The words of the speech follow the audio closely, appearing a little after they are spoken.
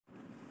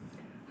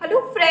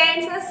Hello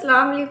friends,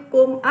 Assalamu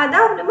alaikum,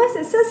 Adab,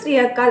 Namaste, Sri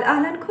Akal,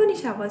 Ahlan Khoni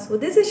Shabasu.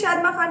 This is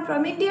Shadma Khan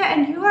from India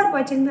and you are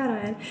watching The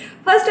Royal.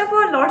 First of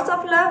all, lots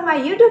of love, my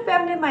YouTube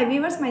family, my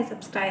viewers, my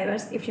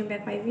subscribers. If you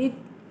make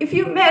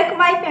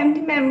my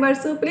family members,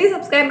 so please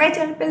subscribe my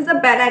channel, press the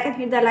bell icon,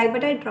 hit the like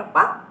button, drop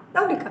a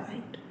lovely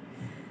comment.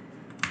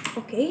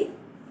 Okay,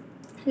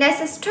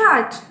 let's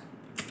start.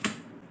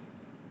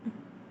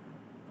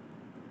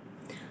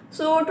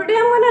 So today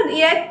I'm gonna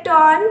react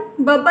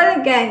on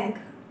Bubble Gang.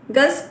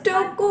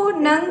 Gusto ko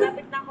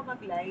ng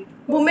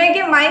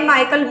Bumigay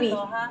Michael V.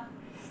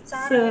 Sa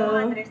harap yung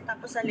mga dress,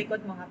 tapos sa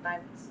likod mga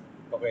pants.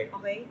 Okay.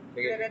 Okay?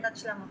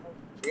 Re-retouch lang ako.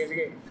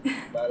 Sige.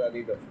 Bahala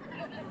dito.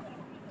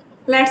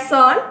 Let's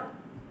on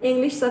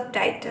English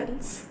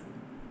subtitles.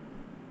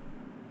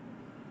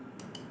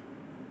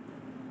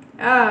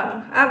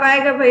 अब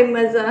आएगा भाई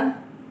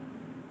मजा.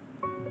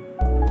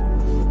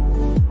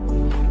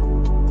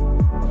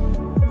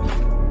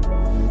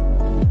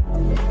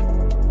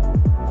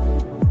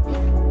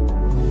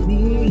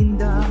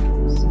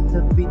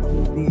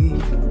 tabi-tabi,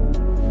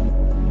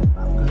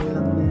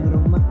 akala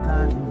merong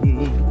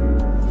makandi,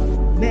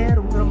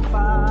 merong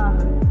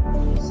rampahan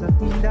sa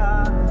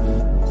tindahan.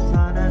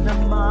 Sana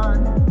naman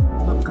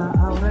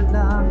makaawra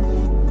lang.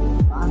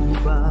 Paano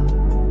ba?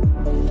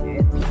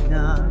 Eto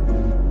na,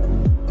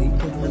 di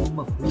ka nang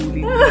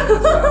mahuli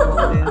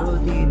pero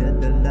di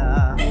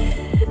nadala.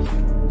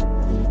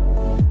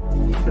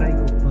 Try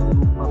ko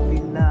pang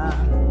mapila,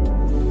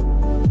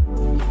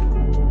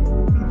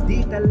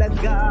 hindi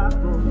talaga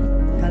ako.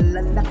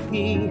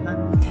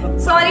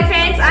 Sorry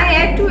friends, I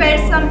have to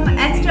add some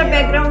extra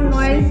background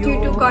noise due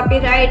to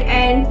copyright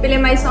and play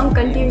my song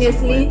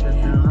continuously.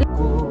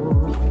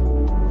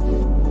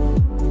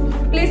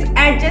 Please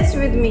adjust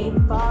with me.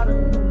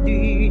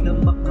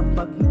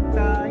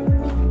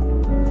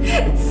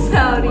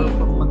 Sorry.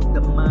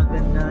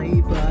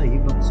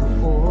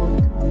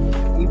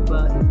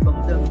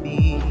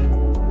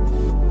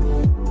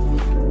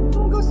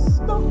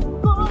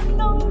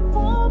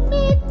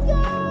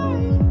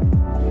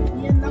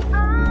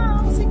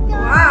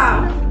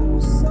 Wow,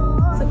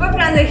 super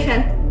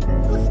transition,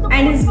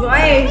 and his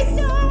voice,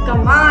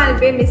 Kamal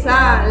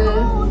bemisal.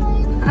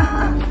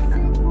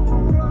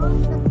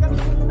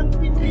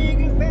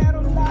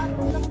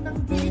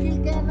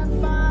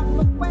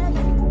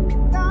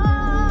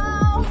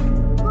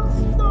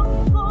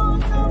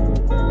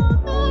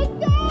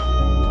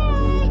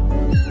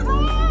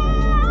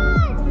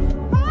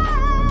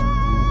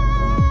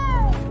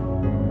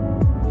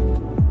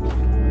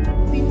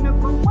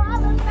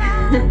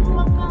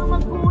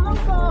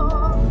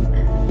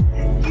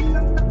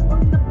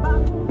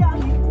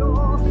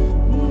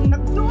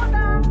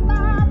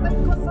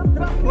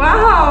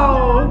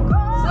 Wow,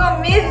 so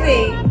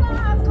amazing.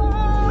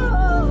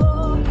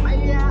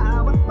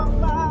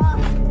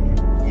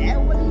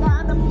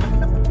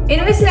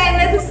 In which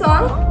language is the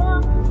song?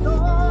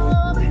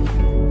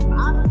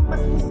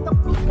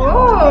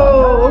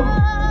 Oh,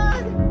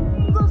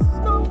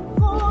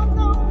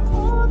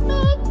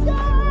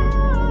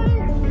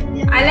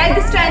 I like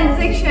this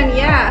transition,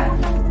 yeah.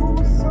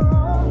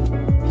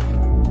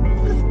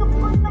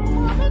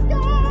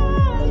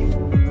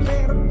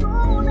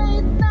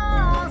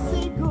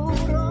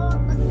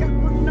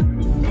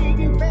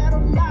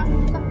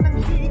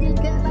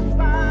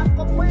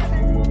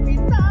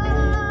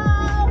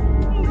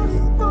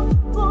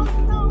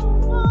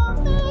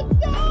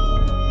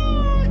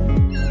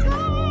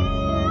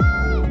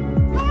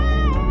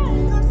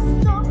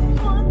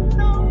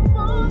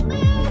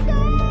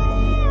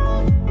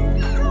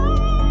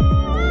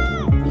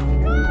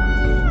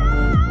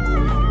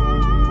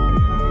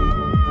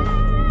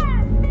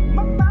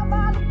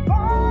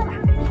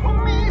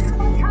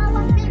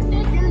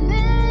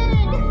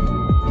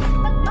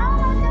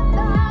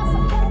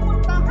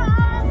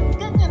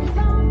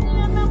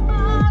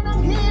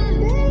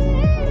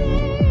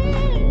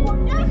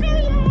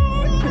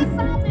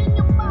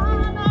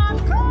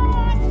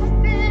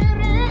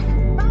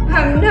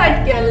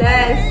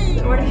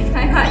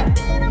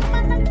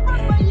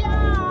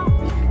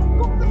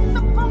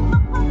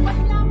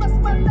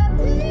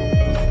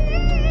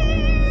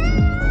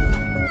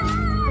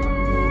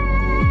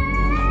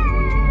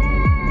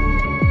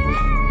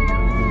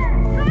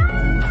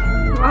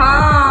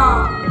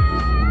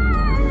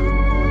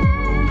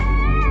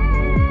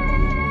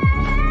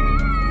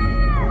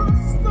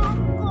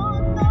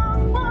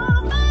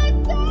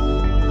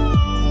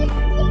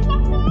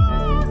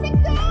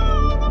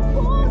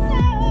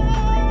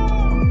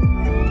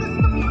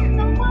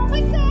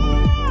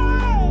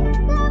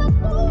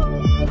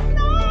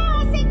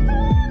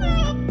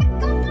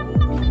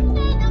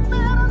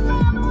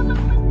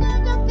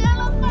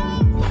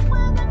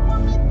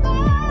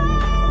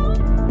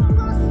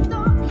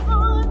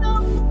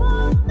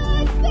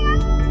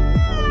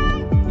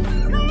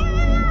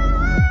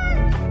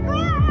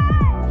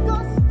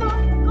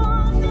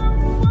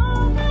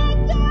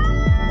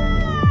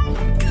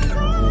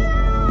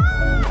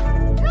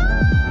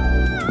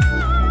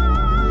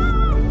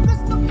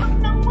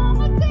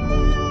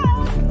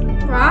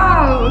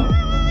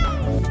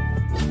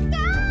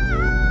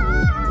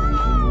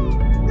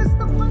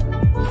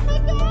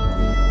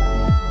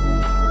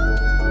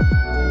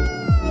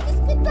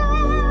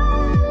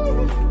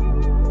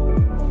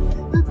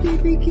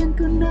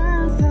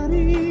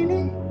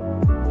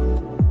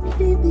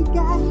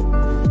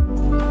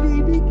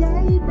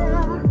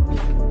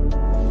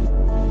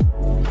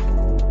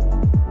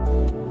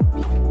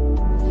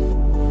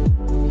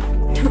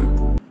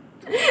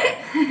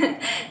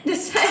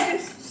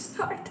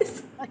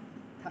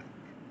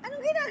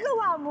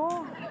 mo?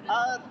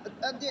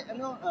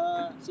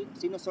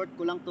 Sinusort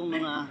ko lang tong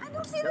mga...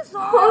 Anong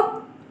sinusot?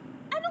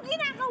 Anong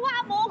ginagawa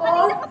mo?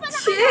 Kanina ka pa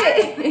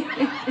shit!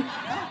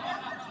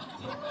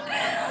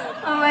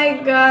 Oh my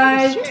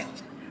god!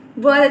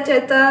 बहुत अच्छा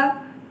था.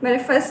 मैंने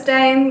first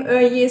time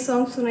ये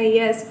सॉन्ग सुना.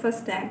 Yes,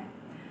 first time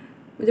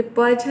मुझे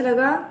बहुत अच्छा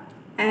लगा.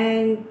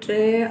 एंड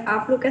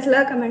आप लोग कैसा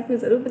लगा कमेंट में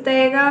ज़रूर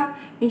बताइएगा.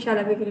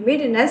 इंशाल्लाह we will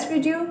meet in next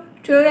video.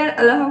 Till then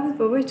अल्लाह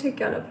हाफ़िज़. Take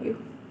care of you.